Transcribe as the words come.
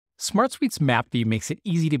SmartSuite's Map View makes it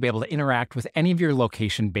easy to be able to interact with any of your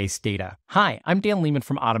location-based data. Hi, I'm Dan Lehman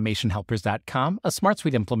from AutomationHelpers.com, a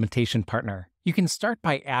SmartSuite implementation partner. You can start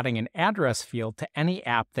by adding an address field to any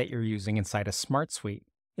app that you're using inside a SmartSuite.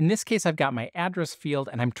 In this case, I've got my address field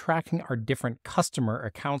and I'm tracking our different customer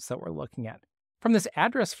accounts that we're looking at. From this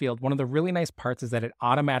address field, one of the really nice parts is that it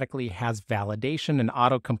automatically has validation and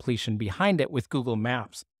auto-completion behind it with Google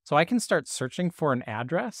Maps. So I can start searching for an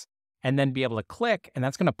address and then be able to click, and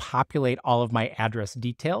that's going to populate all of my address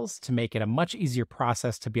details to make it a much easier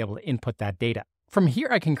process to be able to input that data. From here,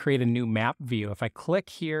 I can create a new map view. If I click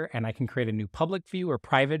here and I can create a new public view or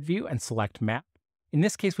private view and select map. In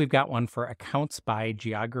this case, we've got one for accounts by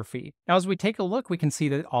geography. Now, as we take a look, we can see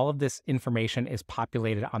that all of this information is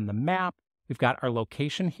populated on the map. We've got our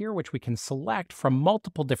location here, which we can select from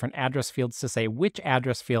multiple different address fields to say which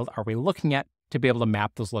address field are we looking at to be able to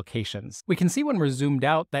map those locations. We can see when we're zoomed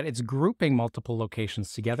out that it's grouping multiple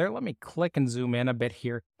locations together. Let me click and zoom in a bit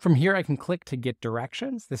here. From here, I can click to get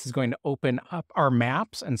directions. This is going to open up our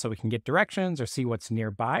maps, and so we can get directions or see what's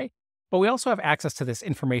nearby. But we also have access to this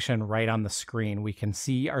information right on the screen. We can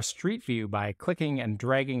see our street view by clicking and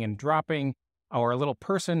dragging and dropping our little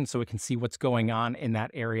person so we can see what's going on in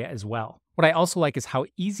that area as well. What I also like is how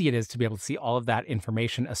easy it is to be able to see all of that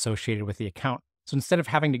information associated with the account. So instead of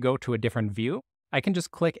having to go to a different view, I can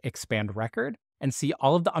just click Expand Record and see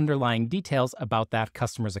all of the underlying details about that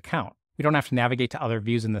customer's account. We don't have to navigate to other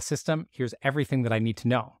views in the system. Here's everything that I need to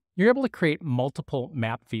know. You're able to create multiple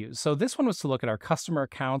map views. So this one was to look at our customer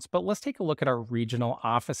accounts, but let's take a look at our regional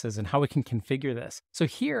offices and how we can configure this. So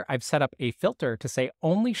here I've set up a filter to say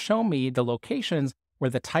only show me the locations where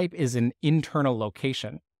the type is an internal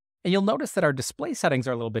location. And you'll notice that our display settings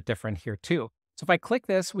are a little bit different here too. So if I click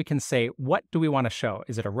this, we can say, what do we want to show?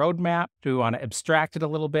 Is it a roadmap? Do we want to abstract it a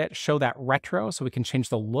little bit, show that retro so we can change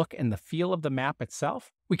the look and the feel of the map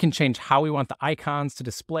itself? We can change how we want the icons to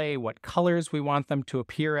display, what colors we want them to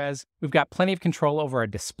appear as. We've got plenty of control over our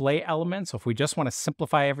display elements. So if we just want to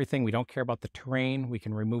simplify everything, we don't care about the terrain, we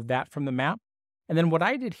can remove that from the map. And then what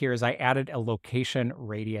I did here is I added a location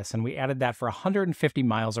radius, and we added that for 150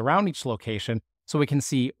 miles around each location, so we can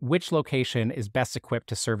see which location is best equipped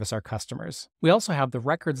to service our customers. We also have the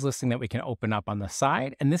records listing that we can open up on the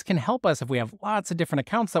side, and this can help us if we have lots of different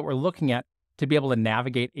accounts that we're looking at to be able to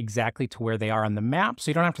navigate exactly to where they are on the map,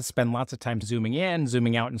 so you don't have to spend lots of time zooming in,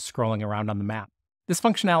 zooming out, and scrolling around on the map. This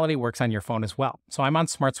functionality works on your phone as well. So I'm on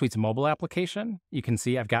SmartSuite's mobile application. You can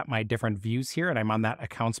see I've got my different views here, and I'm on that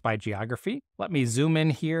accounts by geography. Let me zoom in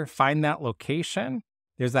here, find that location.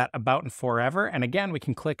 There's that About and Forever. And again, we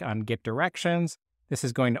can click on Get Directions. This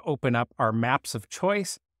is going to open up our maps of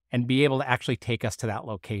choice and be able to actually take us to that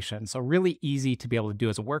location. So really easy to be able to do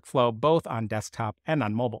as a workflow, both on desktop and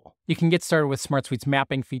on mobile. You can get started with SmartSuite's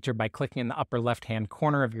mapping feature by clicking in the upper left-hand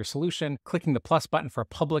corner of your solution, clicking the plus button for a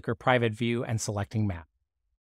public or private view, and selecting Map.